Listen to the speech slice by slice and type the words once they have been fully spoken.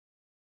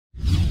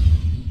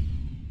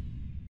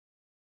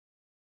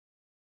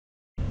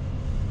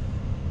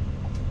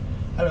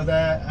Hello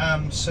there.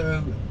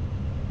 So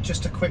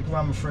just a quick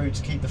run through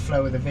to keep the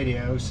flow of the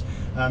videos.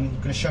 I'm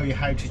going to show you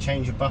how to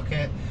change a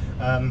bucket.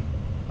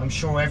 I'm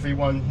sure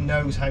everyone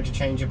knows how to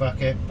change a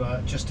bucket,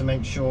 but just to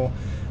make sure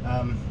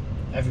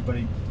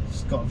everybody's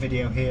got a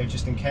video here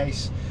just in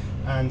case,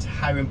 and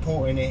how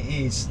important it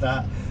is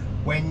that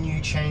when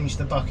you change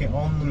the bucket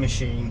on the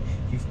machine,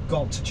 you've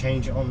got to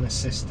change it on the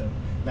system.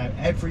 Now,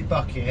 every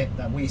bucket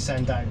that we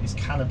send out is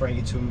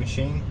calibrated to a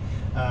machine,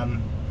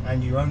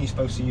 and you're only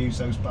supposed to use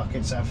those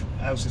buckets,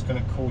 else it's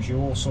going to cause you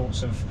all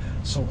sorts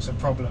of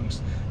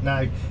problems. Now,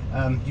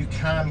 you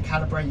can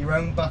calibrate your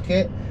own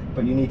bucket,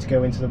 but you need to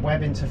go into the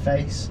web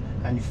interface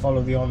and you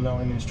follow the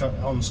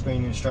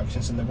on-screen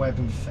instructions in the web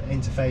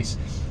interface.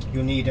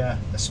 You'll need a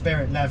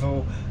spirit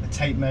level, a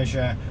tape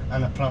measure,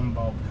 and a plumb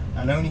bob,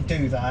 and only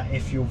do that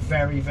if you're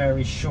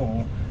very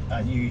sure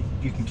that you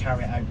can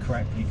carry it out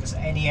correctly, because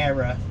any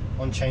error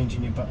on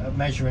changing your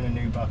measuring a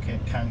new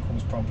bucket can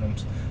cause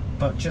problems.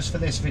 But just for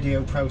this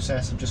video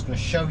process, I'm just going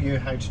to show you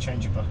how to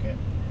change a bucket.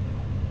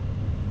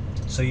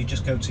 So you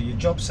just go to your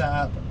job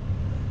setup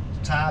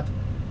tab,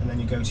 and then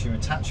you go to your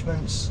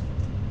attachments,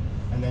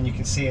 and then you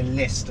can see a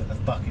list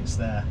of buckets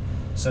there.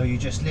 So you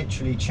just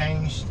literally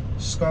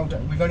scroll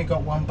down. We've only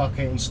got one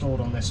bucket installed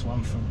on this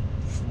one for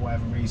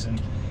whatever reason,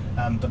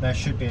 but there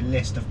should be a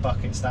list of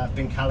buckets that have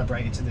been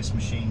calibrated to this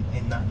machine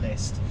in that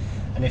list.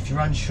 And if you're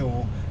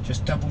unsure,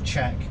 just double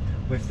check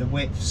with the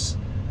widths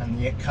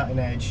and the cutting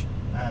edge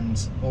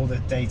and all the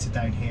data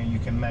down here. You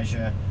can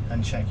measure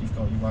and check you've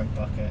got your right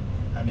bucket,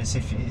 and it's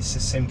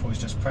as simple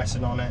as just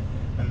pressing on it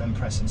and then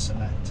pressing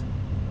select,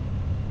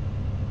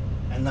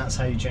 and that's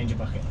how you change a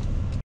bucket.